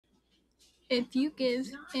If You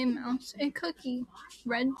Give a Mouse a Cookie,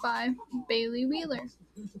 read by Bailey Wheeler,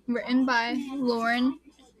 written by Lauren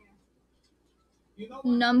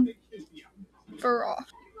Numeroff.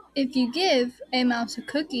 If you give a mouse a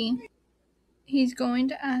cookie, he's going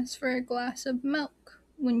to ask for a glass of milk.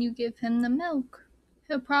 When you give him the milk,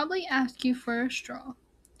 he'll probably ask you for a straw.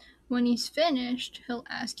 When he's finished, he'll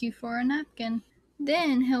ask you for a napkin.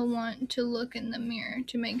 Then he'll want to look in the mirror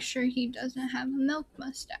to make sure he doesn't have a milk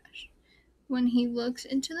mustache. When he looks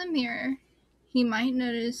into the mirror, he might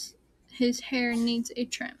notice his hair needs a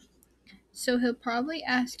trim. So he'll probably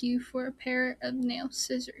ask you for a pair of nail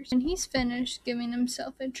scissors. When he's finished giving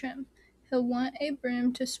himself a trim, he'll want a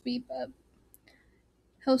broom to sweep up.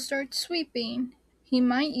 He'll start sweeping. He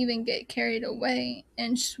might even get carried away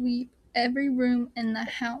and sweep every room in the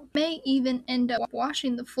house. He may even end up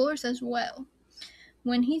washing the floors as well.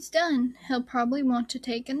 When he's done, he'll probably want to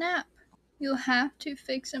take a nap. You'll have to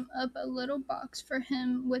fix him up a little box for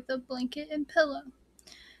him with a blanket and pillow.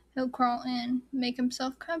 He'll crawl in, make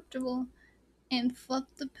himself comfortable, and fluff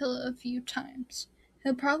the pillow a few times.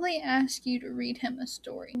 He'll probably ask you to read him a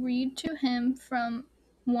story. Read to him from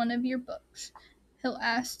one of your books. He'll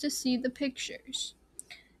ask to see the pictures.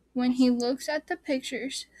 When he looks at the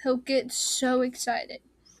pictures, he'll get so excited.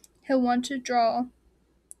 He'll want to draw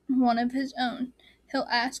one of his own. He'll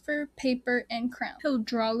ask for paper and crayon. He'll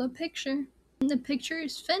draw the picture. When the picture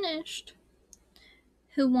is finished,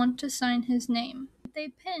 he'll want to sign his name with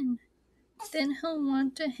a pen. Then he'll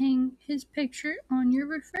want to hang his picture on your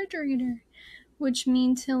refrigerator, which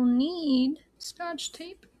means he'll need Scotch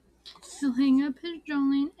tape. He'll hang up his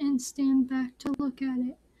drawing and stand back to look at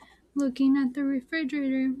it. Looking at the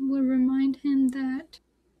refrigerator will remind him that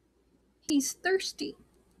he's thirsty.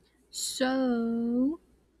 So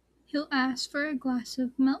he'll ask for a glass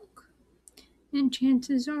of milk. And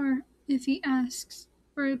chances are, if he asks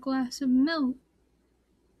for a glass of milk,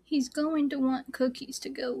 he's going to want cookies to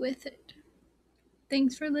go with it.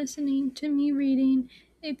 Thanks for listening to me reading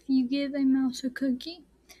If You Give a Mouse a Cookie.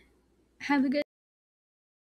 Have a good